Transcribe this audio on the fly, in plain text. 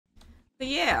But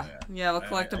yeah, yeah, we'll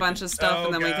collect a bunch of stuff Oh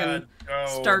and then we god. can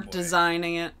Oh start boy.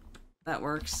 designing it. That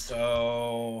works.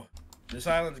 So this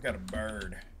island's got a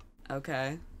bird.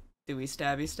 Okay. Do we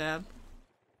stabby stab?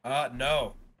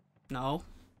 No. No.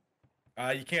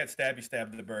 You can't stab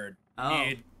the bird. Oh.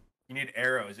 You need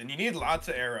arrows, and you need lots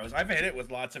of arrows. I've hit it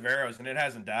with lots of arrows, and it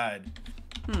hasn't died.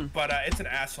 Hmm. But it's an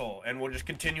asshole, and will just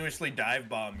continuously dive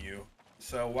bomb you.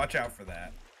 So watch out for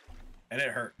that. And it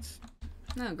hurts.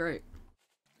 Oh, great.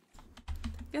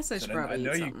 Guess I should So probably I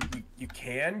know eat something. you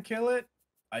can kill it.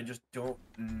 I just don't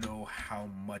know how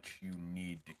much you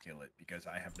need to kill it because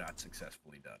I have not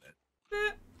successfully done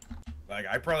it. Like,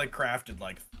 I probably crafted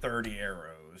like 30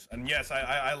 arrows. And yes,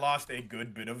 I lost a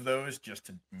good bit of those just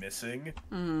to missing.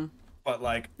 Mm-hmm. But,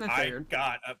 like, I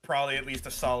got probably at least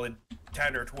a solid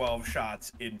 10 or 12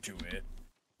 shots into it.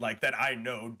 Like, that I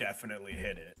know definitely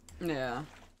hit it. Yeah.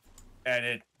 And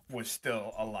it was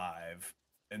still alive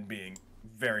and being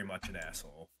very much an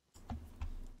asshole.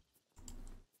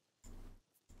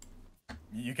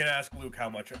 You can ask Luke how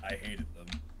much I hated them.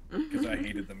 Because I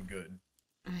hated them good.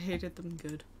 I hated them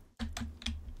good.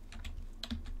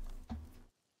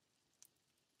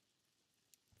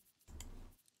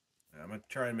 I'm gonna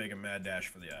try and make a mad dash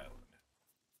for the island.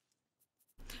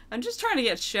 I'm just trying to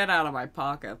get shit out of my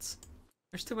pockets.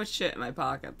 There's too much shit in my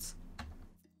pockets.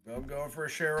 I'm going for a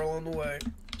Cheryl on the way.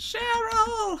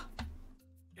 Cheryl!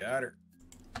 Got her.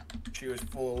 She was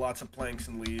full of lots of planks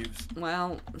and leaves.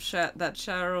 Well, that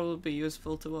Cheryl will be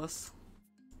useful to us.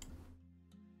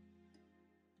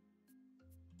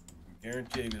 I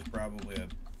guarantee there's probably a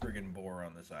friggin' boar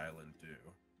on this island, too.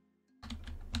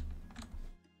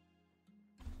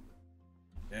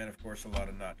 And, of course, a lot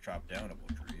of not chopped downable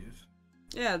trees.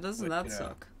 Yeah, doesn't that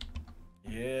suck?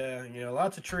 Yeah,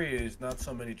 lots of trees, not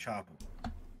so many choppable.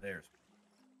 There's.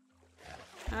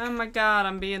 Oh my god,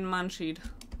 I'm being munchied.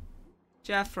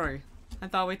 Jeffrey, I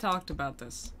thought we talked about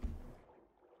this.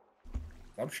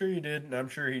 I'm sure you did, and I'm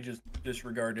sure he just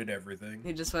disregarded everything.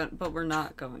 He just went, but we're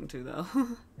not going to,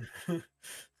 though.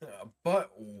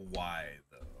 But why,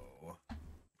 though?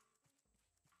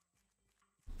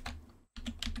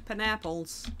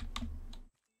 Pineapples.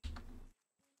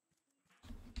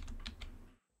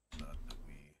 Not that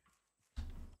we...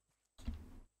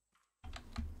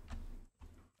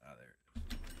 Ah, there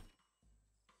it is.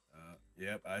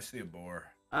 Yep, I see a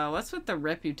boar. What's with the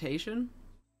reputation?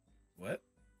 What?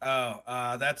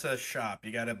 Oh, that's a shop.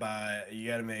 You gotta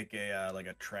make a, like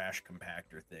a trash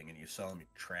compactor thing, and you sell them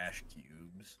trash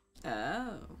cubes.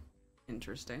 Oh.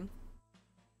 Interesting.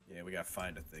 Yeah, we gotta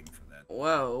find a thing for that.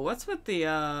 Whoa, what's with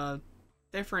the,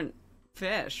 different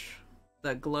fish?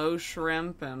 The glow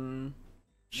shrimp and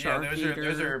shark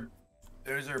eater?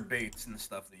 Those are baits and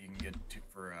stuff that you can get to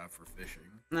for fishing.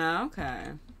 Oh, okay.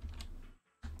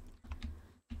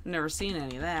 Never seen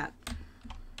any of that.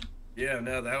 Yeah,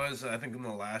 no, that was, I think, in the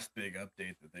last big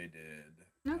update that they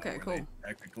did. Okay, cool. They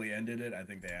technically ended it. I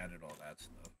think they added all that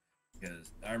stuff.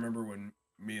 Because I remember when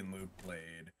me and Luke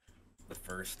played the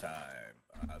first time,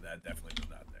 that definitely was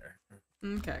not there.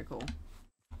 Okay, cool.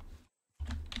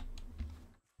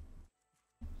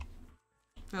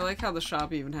 I like how the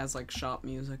shop even has, like, shop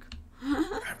music.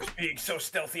 I was being so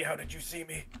stealthy, how did you see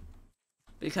me?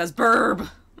 Because burb!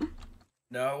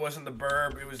 No, it wasn't the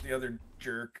burb, it was the other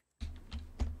jerk.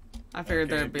 I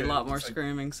figured Okay, there'd be good. a lot more Looks like-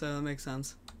 screaming, so that makes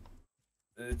sense.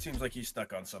 It seems like he's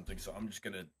stuck on something, so I'm just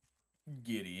gonna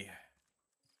giddy.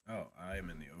 Oh, I am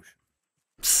in the ocean.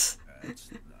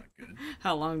 That's not good.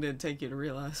 How long did it take you to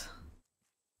realize?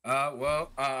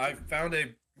 I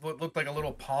found what looked like a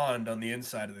little pond on the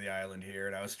inside of the island here,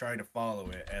 and I was trying to follow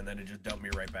it, and then it just dumped me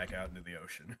right back out into the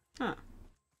ocean. Huh.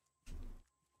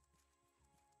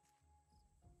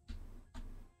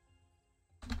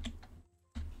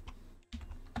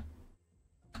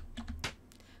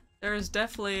 There's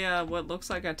definitely what looks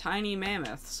like a tiny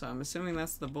mammoth, so I'm assuming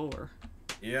that's the boar.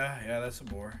 Yeah, that's a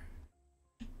boar.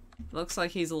 Looks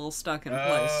like he's a little stuck in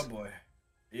place. Oh boy.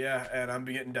 Yeah, and I'm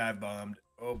getting dive bombed.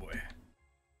 Oh boy.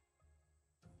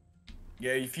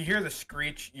 Yeah, if you hear the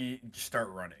screech, you just start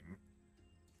running.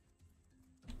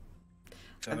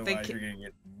 Otherwise, you're gonna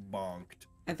get bonked.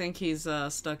 I think he's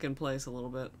stuck in place a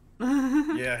little bit.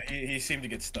 Yeah, he seemed to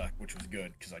get stuck, which was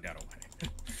good, because I got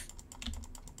away.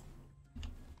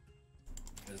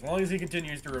 As long as he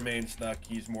continues to remain stuck,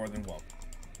 he's more than welcome.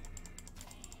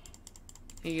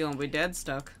 He gonna be dead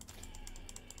stuck.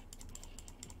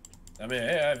 I mean,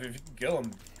 hey, if you can kill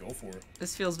him, go for it.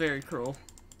 This feels very cruel.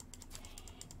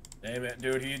 Damn it,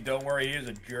 dude, don't worry, he is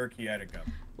a jerk, he had to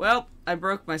come. Well, I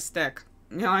broke my stick.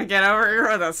 You wanna get over here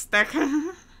with a stick?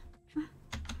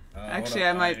 Actually,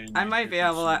 I might be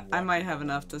able to, I might have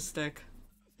enough to stick.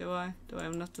 Do I? Do I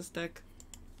have enough to stick?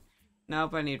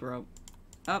 Nope, I need rope.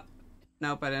 Oh,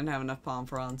 nope, I didn't have enough palm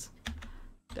fronds.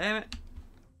 Damn it.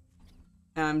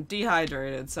 And I'm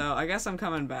dehydrated, so I guess I'm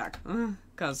coming back.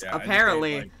 Because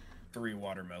apparently... I just ate, like, 3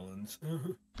 watermelons.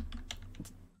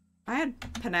 I had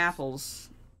pineapples.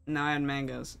 No, I had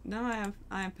mangoes. No,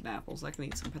 I have pineapples. I can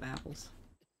eat some pineapples.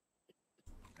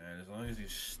 And as long as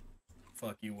he's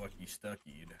fucky wucky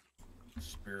stuckied,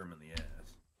 spear him in the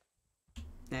ass.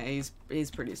 Yeah,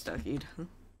 he's pretty stuckied.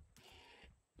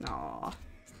 Aw.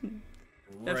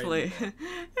 Right Definitely. It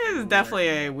is definitely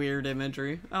a weird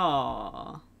imagery.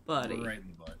 Aw, buddy. Right in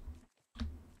the butt.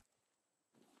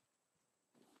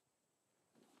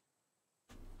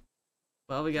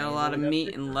 Well, we got a lot of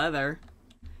meat and leather.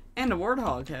 And a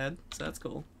warthog head, so that's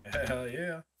cool. Hell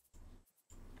yeah.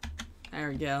 There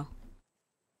we go.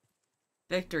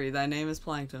 Victory, thy name is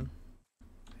Plankton.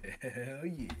 Hell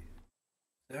yeah.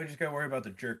 Now we just gotta worry about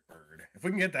the jerk bird. If we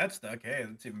can get that stuck, hey,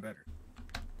 that's even better.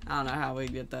 I don't know how we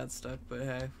get that stuck, but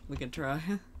hey, we can try.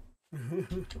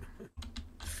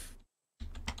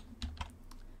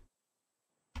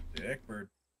 Dick bird.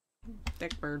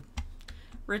 Dick bird.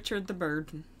 Richard the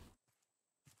bird.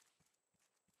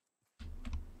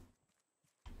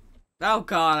 Oh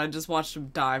god, I just watched him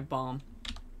dive bomb.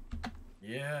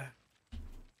 Yeah.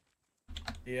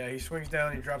 Yeah, he swings down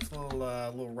and he drops a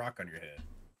little rock on your head.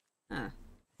 Huh.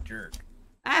 Jerk.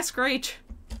 Ah, Screech!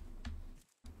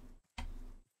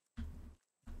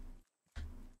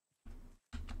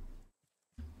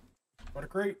 What a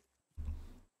crate.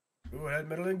 Ooh, it had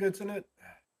metal ingots in it.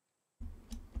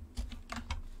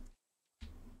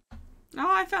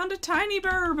 Oh, I found a tiny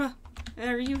burb!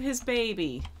 Are you his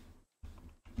baby?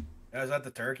 Is that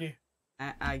the turkey?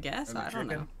 I guess, I don't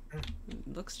know.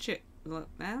 Looks I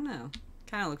don't know.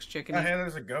 Kinda looks chickeny. Oh, hey,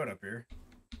 there's a goat up here.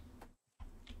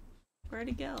 Where'd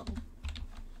he go?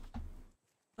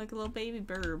 Like a little baby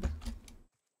burb.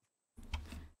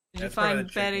 Did you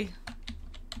find Betty?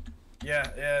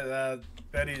 Yeah,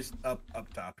 Betty's up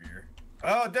top here.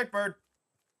 Oh, dick bird!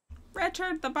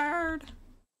 Richard the bird!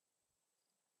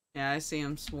 Yeah, I see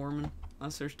him swarming.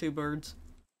 Unless there's 2 birds.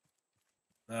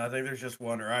 I think there's just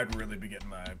one, or I'd really be getting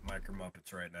my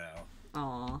micro-muppets right now.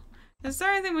 Aw. Is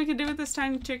there anything we can do with this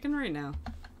tiny chicken right now?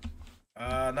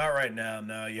 Not right now,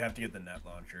 no. You have to get the net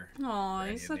launcher. Aw,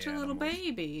 he's such a little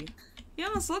baby. He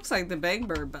almost looks like the big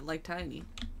bird, but like tiny.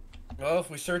 Well, if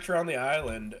we search around the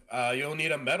island, you'll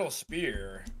need a metal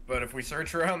spear. But if we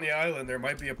search around the island, there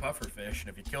might be a pufferfish. And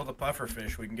if you kill the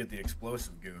pufferfish, we can get the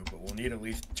explosive goo. But we'll need at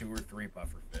least 2 or 3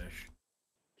 pufferfish.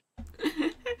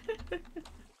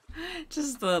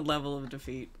 Just the level of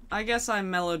defeat. I guess I'm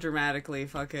melodramatically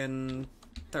fucking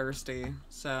thirsty,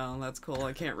 so that's cool.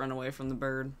 I can't run away from the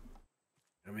bird.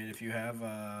 I mean, if you have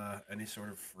any sort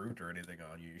of fruit or anything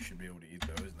on you, you should be able to eat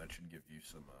those, and that should give you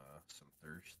some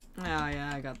thirst. Oh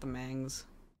yeah, I got the mangs.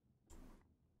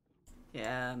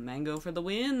 Yeah, mango for the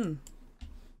win.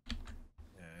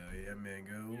 Yeah,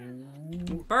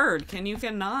 mango. Bird, can you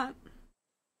cannot?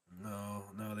 No,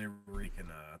 they really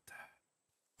cannot.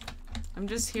 I'm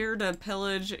just here to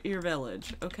pillage your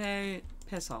village, okay?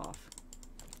 Piss off.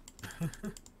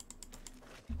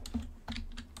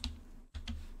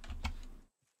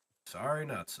 Sorry,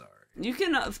 not sorry. You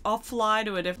can, I'll fly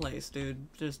to a different place, dude.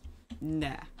 Just,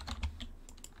 nah.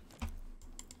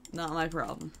 Not my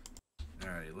problem.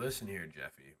 Alright, listen here,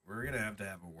 Jeffy. We're gonna have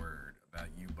a word about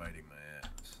you biting my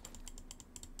ass.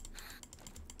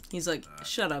 He's like,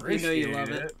 shut up, you know you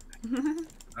love it.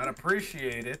 I'd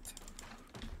appreciate it.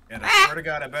 And I swear to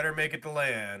God, I better make it to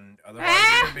land. Otherwise,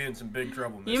 you're gonna be in some big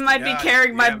trouble, mister. You might be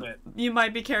carrying you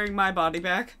might be carrying my body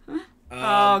back.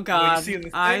 Oh God!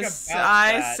 I saw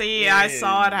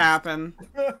it happen.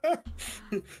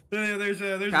 there's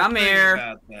Come a here.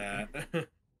 About that.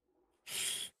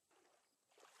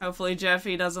 Hopefully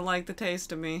Jeffy doesn't like the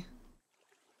taste of me,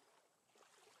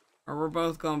 or we're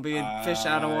both gonna be fish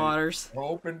out of waters.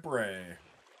 Hope and pray,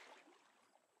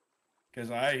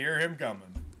 because I hear him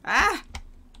coming. Ah!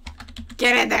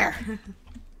 Get in there!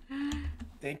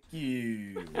 Thank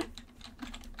you.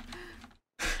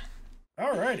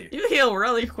 Alrighty. You heal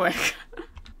really quick.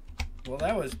 Well,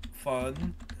 that was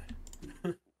fun.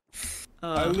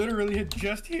 I literally had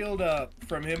just healed up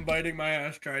from him biting my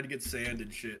ass trying to get sand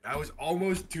and shit. I was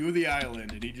almost to the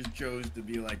island, and he just chose to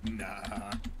be like,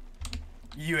 nah.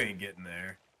 You ain't getting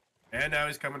there. And now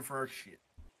he's coming for our shit.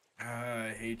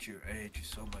 I hate you. I hate you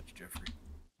so much, Jeffrey.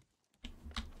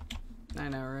 I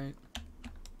know, right?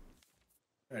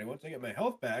 Alright, once I get my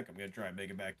health back, I'm gonna try and make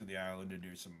it back to the island and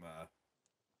do some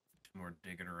more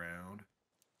digging around.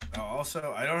 Oh,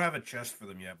 also, I don't have a chest for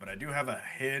them yet, but I do have a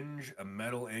hinge, a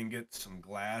metal ingot, some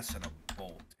glass, and a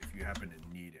bolt, if you happen to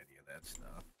need any of that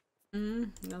stuff.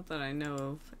 Not that I know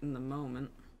of in the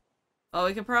moment. Oh,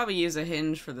 we could probably use a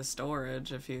hinge for the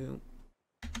storage if you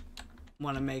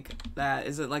want to make that.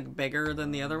 Is it like bigger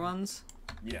than the other ones?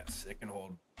 Yes, it can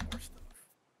hold more stuff.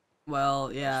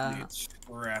 Well, yeah. Just need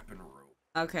scrap and rope.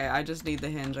 Okay, I just need the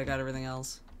hinge. I got everything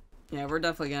else. Yeah, we're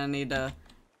definitely gonna need to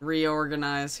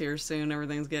reorganize here soon.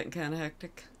 Everything's getting kind of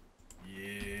hectic.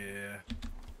 Yeah.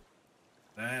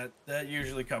 That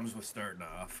usually comes with starting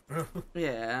off.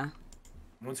 Yeah.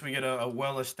 Once we get a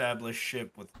well-established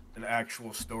ship with an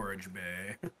actual storage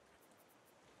bay.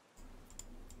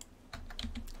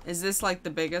 Is this like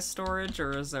the biggest storage,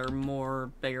 or is there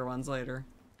more bigger ones later?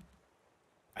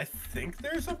 I think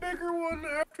there's a bigger one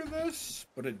after this,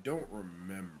 but I don't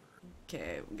remember.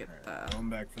 Okay, we'll get that.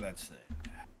 Going back for that sand.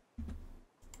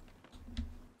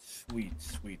 Sweet,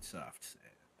 sweet, soft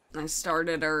sand. I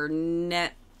started our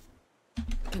net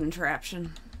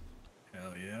contraption.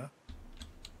 Hell yeah.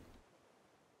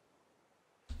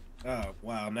 Oh,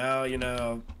 wow. Now, you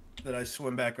know, that I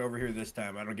swim back over here this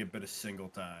time, I don't get bit a single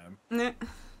time.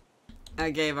 I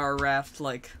gave our raft,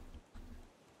 like,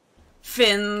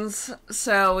 fins,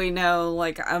 so we know,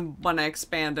 like, I want to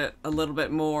expand it a little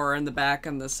bit more in the back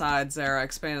and the sides there. I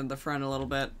expanded the front a little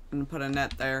bit and put a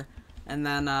net there. And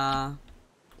then,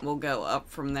 we'll go up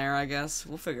from there, I guess.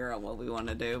 We'll figure out what we want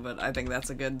to do, but I think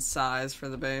that's a good size for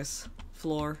the base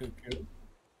floor. Good.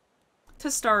 To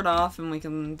start off, and we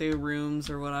can do rooms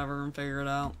or whatever and figure it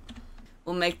out.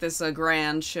 We'll make this a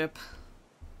grand ship.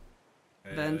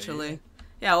 Eventually.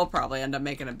 Yeah, we'll probably end up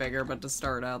making it bigger, but to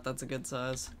start out, that's a good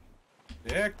size.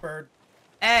 Yeah, bird.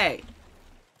 Hey!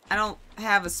 I don't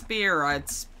have a spear, I'd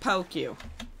poke you.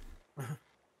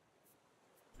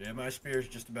 Yeah, my spear's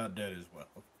just about dead as well.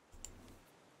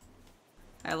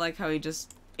 I like how he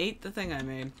just ate the thing I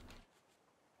made.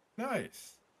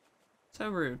 Nice. So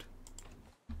rude.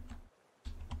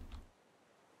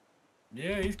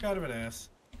 Yeah, he's kind of an ass.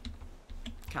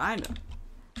 Kinda.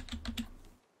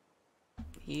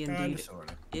 He indeed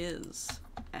sorta. is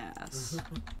ass.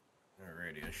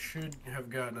 Alrighty, I should have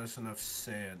gotten us enough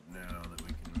sand now that we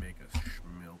can make a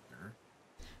schmelter.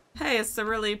 Hey, it's the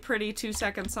really pretty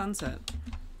 2-second sunset.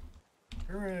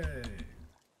 Hooray!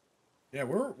 Yeah,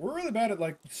 we're really bad at,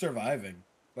 like, surviving.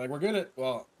 Like, we're good at,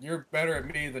 well, you're better at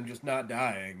me than just not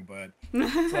dying, but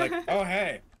it's like, oh,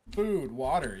 hey, food,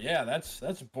 water, yeah, that's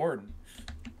important.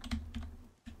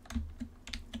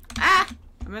 Ah!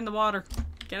 I'm in the water.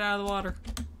 Get out of the water.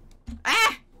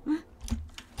 Ah!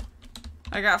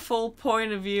 I got full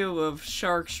point of view of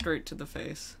shark straight to the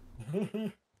face.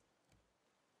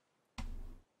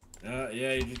 Yeah,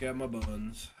 you just got my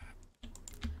buns.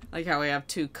 Like how we have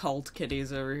 2 cult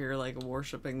kitties over here, like,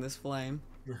 worshipping this flame.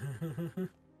 Hell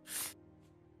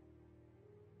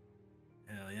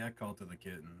yeah, cult of the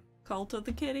kitten. Cult of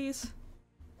the kitties?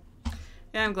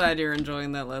 Yeah, I'm glad you're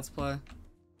enjoying that Let's Play.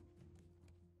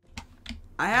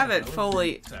 I haven't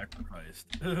fully... sacrificed.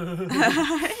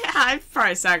 Yeah, I've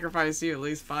probably sacrificed you at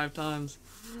least 5 times.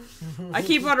 I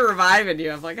keep on reviving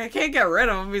you. I'm like, I can't get rid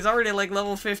of him. He's already, like,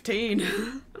 level 15.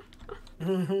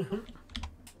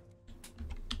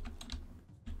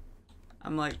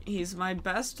 I'm like, he's my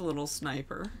best little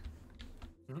sniper.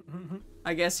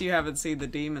 I guess you haven't seen the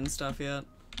demon stuff yet.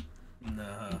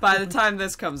 Nah. By the time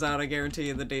this comes out, I guarantee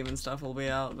you the demon stuff will be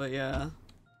out, but yeah.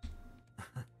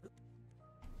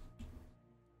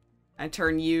 I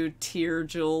turn you, Tear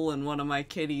Jewel, and one of my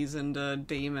kitties into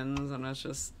demons, and it's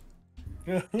just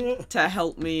to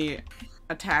help me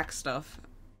attack stuff.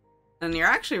 And you're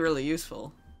actually really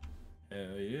useful.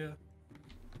 Hell yeah.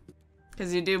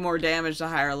 Because you do more damage the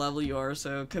higher level you are,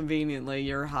 so conveniently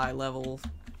your high level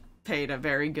paid a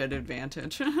very good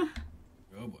advantage.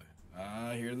 Oh boy.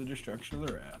 I hear the destruction of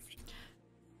the raft.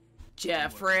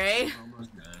 Jeffrey!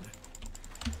 Almost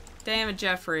dead. Damn it,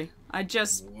 Jeffrey. I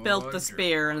just built the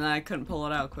spear and I couldn't pull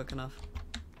it out quick enough.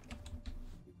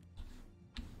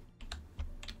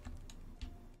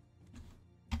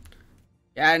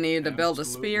 Yeah, I needed to build a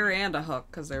spear and a hook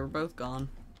because they were both gone.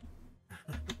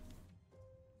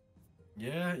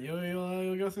 Yeah,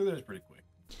 you'll go through those pretty quick.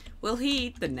 Will he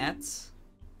eat the nets?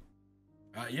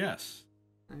 Yes.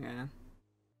 Okay.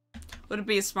 Would it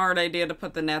be a smart idea to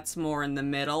put the nets more in the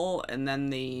middle and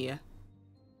then the,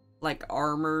 like,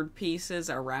 armored pieces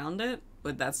around it?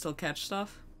 Would that still catch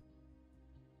stuff?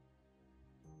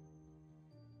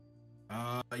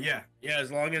 Yeah,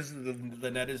 as long as the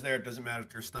net is there, it doesn't matter if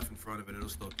there's stuff in front of it, it'll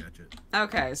still catch it.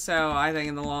 Okay, so I think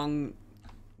in the long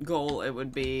goal it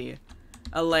would be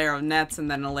a layer of nets and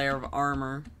then a layer of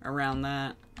armor around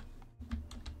that.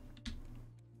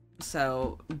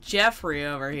 So, Jeffrey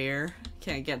over here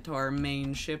can't get to our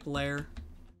main ship lair.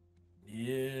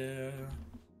 Yeah.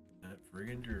 That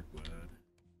bring in jerkwood.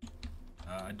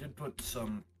 I did put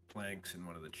some planks in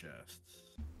one of the chests.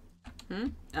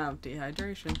 Oh,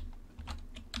 dehydration.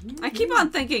 I keep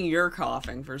on thinking you're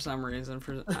coughing for some reason.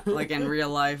 For like in real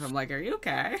life, I'm like, are you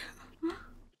okay?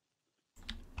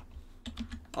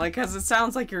 Like, cause it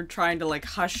sounds like you're trying to like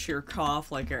hush your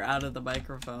cough, like you're out of the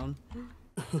microphone.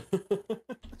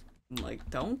 I'm like,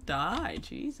 don't die,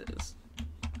 Jesus.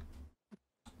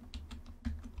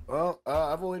 Well,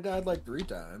 I've only died like 3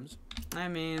 times. I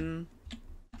mean,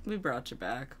 we brought you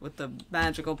back with the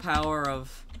magical power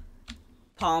of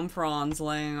palm fronds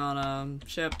laying on a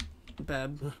ship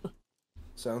bed.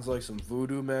 Sounds like some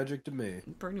voodoo magic to me.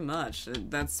 Pretty much.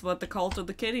 That's what the cult of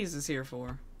the kitties is here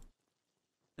for.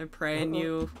 They're praying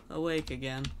you awake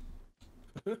again.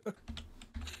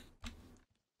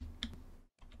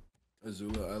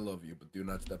 Azula, I love you, but do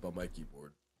not step on my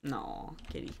keyboard. No,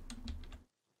 kitty.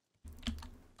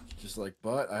 Just like,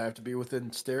 but I have to be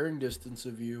within staring distance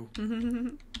of you.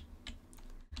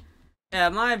 Yeah,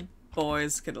 my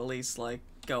boys could at least, like,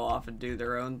 go off and do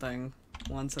their own thing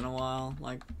once in a while.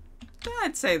 Like,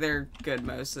 I'd say they're good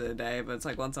most of the day, but it's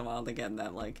like once in a while they get in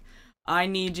that, like, I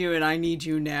need you and I need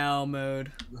you now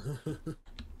mode.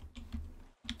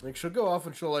 Like, she'll go off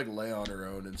and she'll, like, lay on her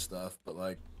own and stuff, but,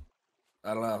 like,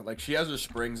 I don't know. Like, she has her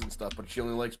springs and stuff, but she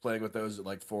only likes playing with those at,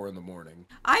 like, 4 in the morning.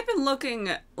 I've been looking,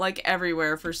 like,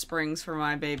 everywhere for springs for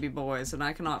my baby boys, and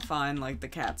I cannot find, like, the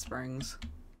cat springs.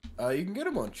 You can get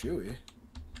them on Chewy.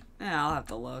 Yeah, I'll have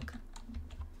to look.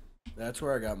 That's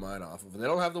where I got mine off of. They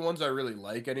don't have the ones I really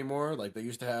like anymore. Like, they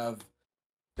used to have...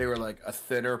 They were, like, a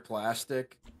thinner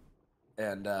plastic,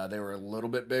 and they were a little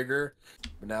bit bigger.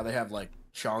 But now they have, like,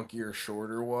 chonkier,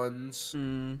 shorter ones.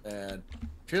 And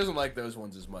she doesn't like those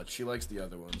ones as much. She likes the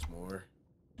other ones more.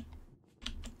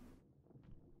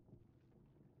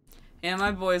 Yeah,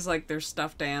 my boys like their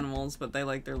stuffed animals, but they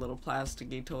like their little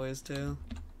plasticky toys, too.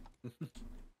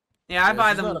 Yeah, I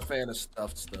buy them. I'm not a fan of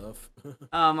stuffed stuff.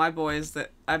 My boys,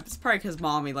 it's probably because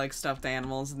mommy likes stuffed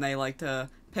animals, and they like to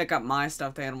pick up my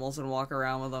stuffed animals and walk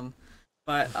around with them.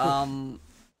 But,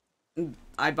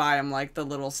 I buy them, like, the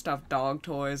little stuffed dog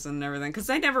toys and everything, because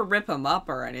they never rip them up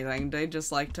or anything. They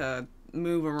just like to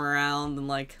move them around and,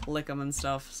 like, lick them and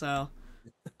stuff, so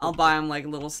I'll buy them, like,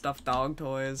 little stuffed dog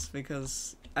toys,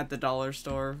 because, at the dollar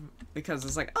store, because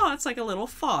it's like, oh, it's like a little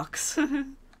fox.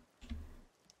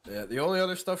 Yeah, the only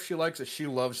other stuff she likes is she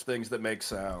loves things that make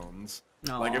sounds.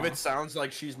 Aww. Like, if it sounds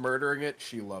like she's murdering it,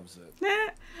 she loves it.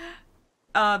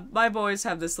 My boys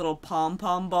have this little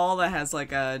pom-pom ball that has,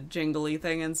 like, a jingly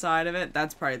thing inside of it.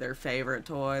 That's probably their favorite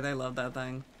toy. They love that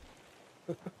thing.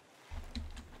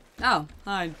 Oh,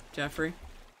 hi, Jeffrey.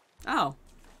 Oh.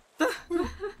 Yeah,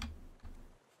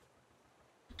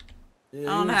 I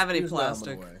don't have any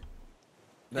plastic.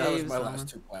 That was my last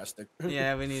 2 plastic.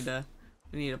 Yeah, we need to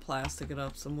plastic it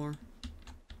up some more.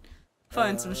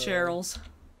 Find some Cheryls.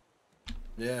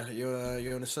 Yeah,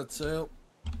 you wanna set sail?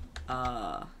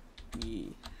 Yeah.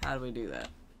 How do we do that?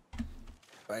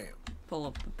 Bam. Pull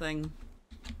up the thing.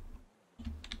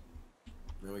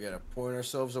 Then we gotta point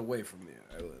ourselves away from the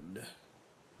island.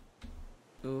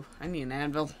 Ooh, I need an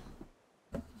anvil.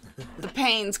 The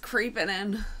pain's creeping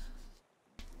in.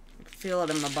 I can feel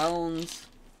it in my bones.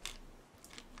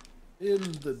 In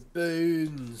the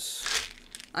bones.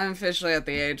 I'm officially at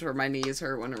the age where my knees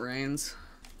hurt when it rains.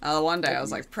 One day I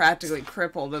was like practically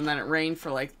crippled, and then it rained for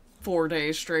like 4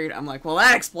 days straight. I'm like, well,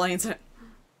 that explains it.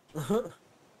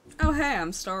 Oh, hey,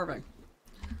 I'm starving.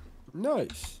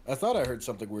 Nice. I thought I heard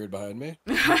something weird behind me.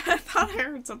 I thought I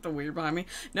heard something weird behind me.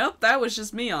 Nope, that was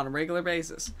just me on a regular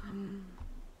basis.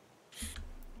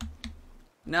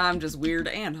 Now I'm just weird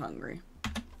and hungry.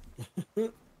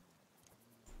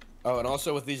 Oh, and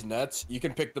also with these nets, you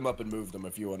can pick them up and move them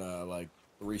if you want to, like,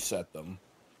 reset them.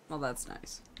 Well, that's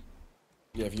nice.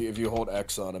 Yeah, if you hold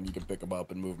X on them, you can pick them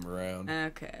up and move them around.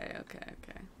 Okay.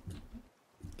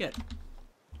 Good.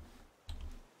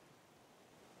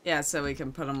 Yeah, so we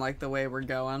can put them, like, the way we're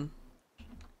going.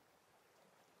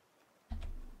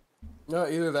 No,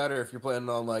 either that or if you're planning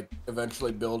on, like,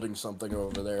 eventually building something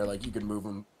over there, like, you can move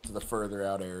them to the further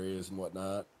out areas and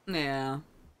whatnot. Yeah.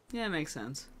 Yeah, it makes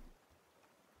sense.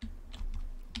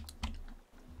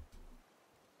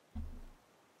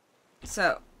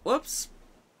 So, whoops.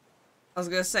 I was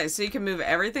gonna say, so you can move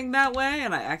everything that way,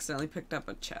 and I accidentally picked up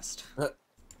a chest.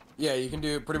 Yeah, you can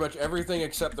do pretty much everything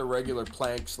except the regular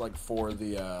planks, like, for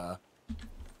the,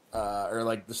 or,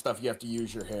 like, the stuff you have to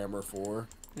use your hammer for.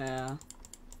 Yeah.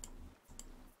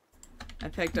 I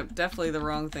picked up definitely the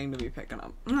wrong thing to be picking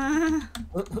up.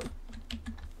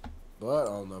 But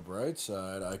on the bright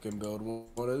side, I can build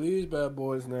one of these bad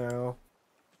boys now.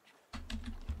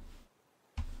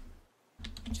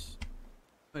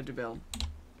 What'd you build?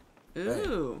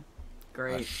 Ooh,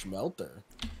 great. A smelter.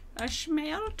 A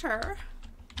smelter.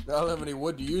 I don't have any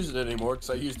wood to use it anymore because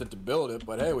I used it to build it,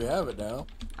 but hey, we have it now.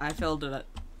 I filled it.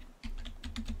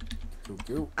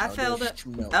 Cool. I filled it.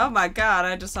 Smell. Oh my god,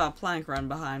 I just saw a plank run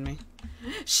behind me.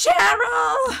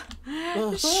 Cheryl!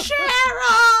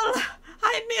 Cheryl!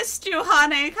 I missed you,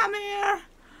 honey. Come here.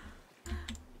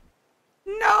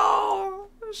 No!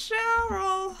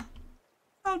 Cheryl!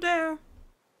 How dare.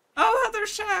 Oh, Heather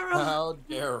Cheryl! How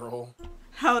Daryl.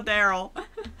 How Daryl.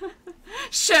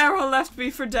 Cheryl left me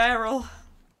for Daryl.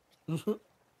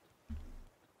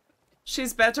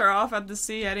 She's better off at the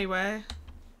sea anyway.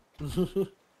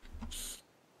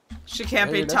 She can't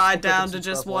Hey, be that's tied picking down to some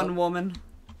just stuff one up. woman.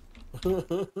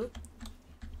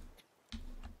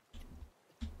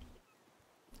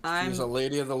 She's a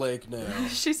lady of the lake now.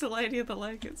 She's a lady of the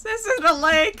lake. This isn't a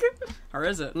lake! Or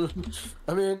is it?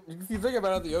 I mean, if you think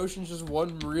about it, the ocean's just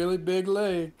one really big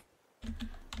lake.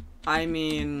 I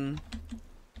mean...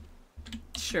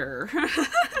 Sure.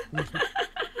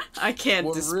 I can't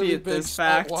One dispute really big this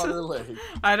fact. saltwater lake.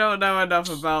 I don't know enough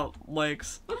about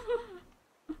lakes.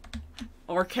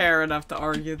 Or care enough to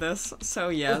argue this. So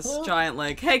yes, giant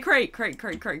lake. Hey, crate,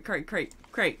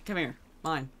 come here.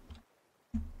 Mine.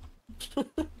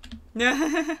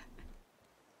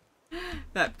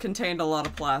 That contained a lot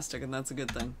of plastic, and that's a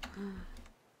good thing.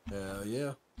 Hell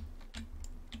yeah.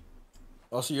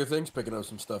 Also, your thing's picking up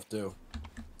some stuff too.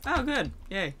 Oh, good.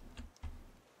 Yay.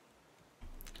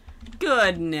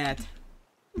 Good, net.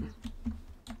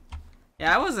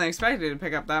 Yeah, I wasn't expecting to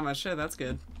pick up that much shit. That's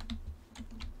good.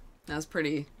 That's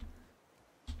pretty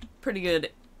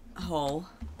good haul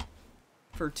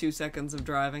for 2 seconds of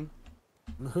driving.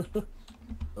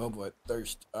 Oh boy,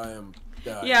 thirst. I am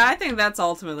dying. Yeah, I think that's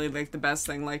ultimately like the best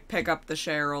thing. Like pick up the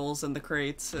Cheryls and the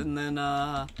crates, and then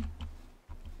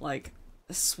like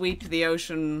sweep the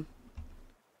ocean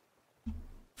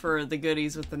for the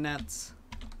goodies with the nets.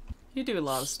 You do a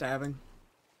lot of stabbing.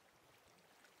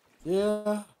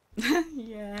 Yeah.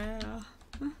 Yeah.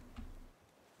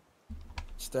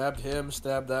 Stabbed him,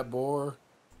 stabbed that boar.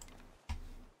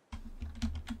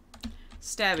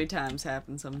 Stabby times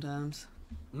happen sometimes.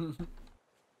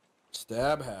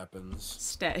 Stab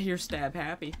happens. You're stab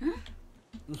happy.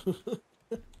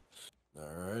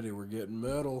 Alrighty, we're getting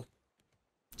metal.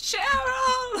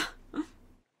 Cheryl!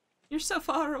 You're so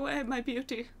far away, my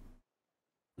beauty.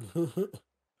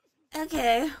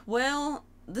 Okay, well,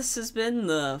 this has been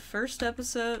the first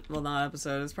episode. Well, not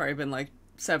episode, it's probably been like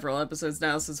several episodes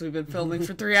now since we've been filming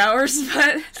for 3 hours,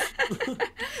 but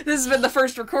this has been the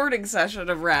first recording session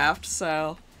of Raft,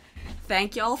 so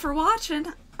thank y'all for watching.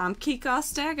 I'm Kika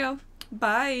Stago.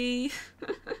 Bye.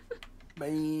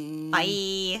 Bye.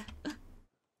 Bye.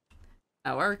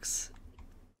 That works.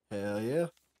 Hell yeah.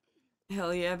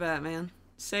 Hell yeah, Batman.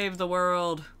 Save the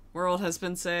world. World has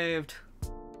been saved.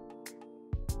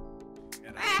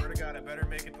 And I swear to God, I better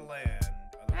make it to land.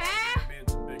 Otherwise, I'm gonna be in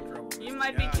some big trouble. You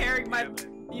might be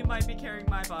carrying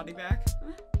my body back.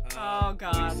 Oh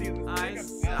god. I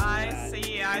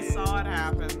saw it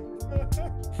happen.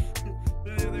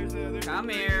 There's Come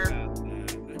here.